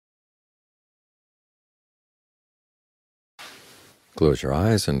Close your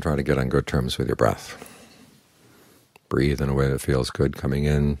eyes and try to get on good terms with your breath. Breathe in a way that feels good coming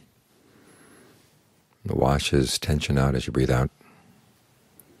in. It washes tension out as you breathe out.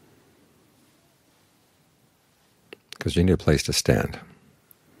 Because you need a place to stand.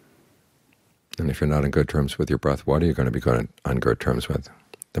 And if you're not on good terms with your breath, what are you going to be on good terms with?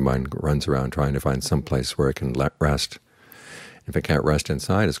 The mind runs around trying to find some place where it can rest. If it can't rest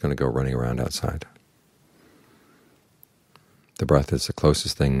inside, it's going to go running around outside. The breath is the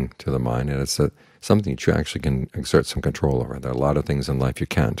closest thing to the mind, and it's something that you actually can exert some control over. There are a lot of things in life you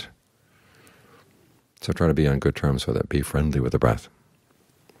can't. So try to be on good terms with it. Be friendly with the breath.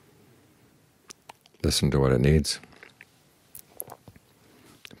 Listen to what it needs.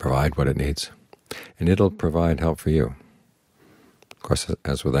 Provide what it needs. And it'll provide help for you. Of course,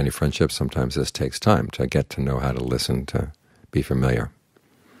 as with any friendship, sometimes this takes time to get to know how to listen, to be familiar.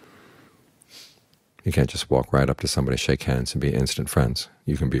 You can't just walk right up to somebody, shake hands, and be instant friends.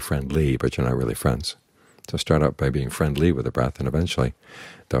 You can be friendly, but you're not really friends. So start out by being friendly with the breath, and eventually,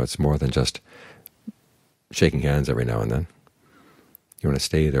 though it's more than just shaking hands every now and then, you want to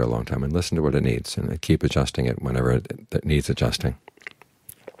stay there a long time and listen to what it needs, and keep adjusting it whenever it needs adjusting,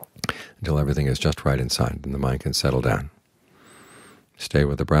 until everything is just right inside and the mind can settle down. Stay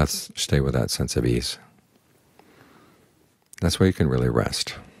with the breath, stay with that sense of ease. That's where you can really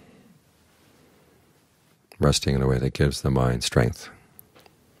rest. Resting in a way that gives the mind strength,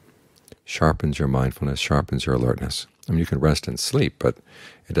 sharpens your mindfulness, sharpens your alertness. I mean, you can rest and sleep, but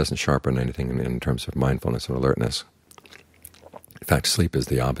it doesn't sharpen anything in terms of mindfulness and alertness. In fact, sleep is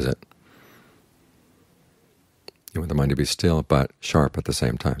the opposite. You want the mind to be still but sharp at the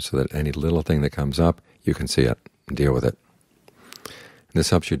same time, so that any little thing that comes up, you can see it and deal with it. And this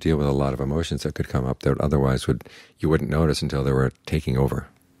helps you deal with a lot of emotions that could come up that otherwise you wouldn't notice until they were taking over.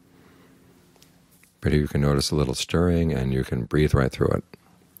 But you can notice a little stirring, and you can breathe right through it.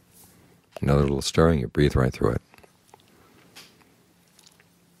 Another little stirring, you breathe right through it.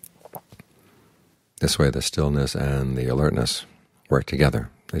 This way the stillness and the alertness work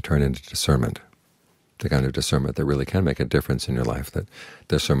together. They turn into discernment, the kind of discernment that really can make a difference in your life, that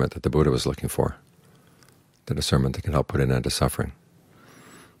discernment that the Buddha was looking for, the discernment that can help put an end to suffering.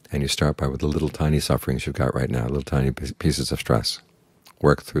 And you start by with the little tiny sufferings you've got right now, little tiny pieces of stress.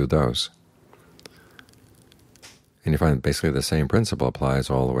 Work through those. And you find basically the same principle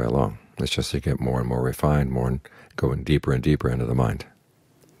applies all the way along. It's just you get more and more refined, going deeper and deeper into the mind.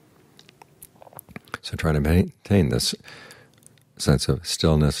 So try to maintain this sense of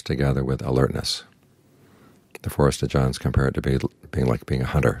stillness together with alertness. The Forest of Johns compare it to being like being a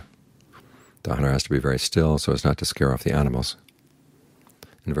hunter. The hunter has to be very still so as not to scare off the animals,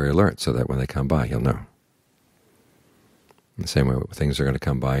 and very alert so that when they come by, you'll know. In the same way, things are going to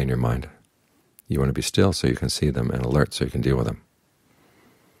come by in your mind. You want to be still so you can see them, and alert so you can deal with them.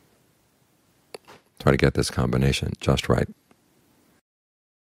 Try to get this combination just right.